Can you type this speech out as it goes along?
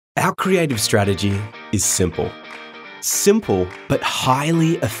Our creative strategy is simple. Simple, but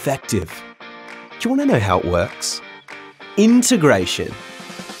highly effective. Do you want to know how it works? Integration.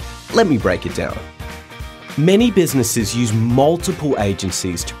 Let me break it down. Many businesses use multiple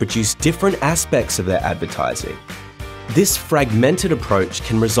agencies to produce different aspects of their advertising. This fragmented approach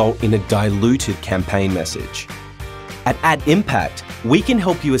can result in a diluted campaign message. At Adimpact, we can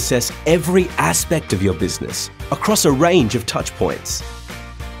help you assess every aspect of your business across a range of touchpoints.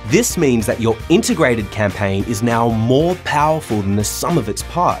 This means that your integrated campaign is now more powerful than the sum of its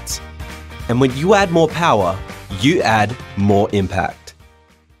parts. And when you add more power, you add more impact.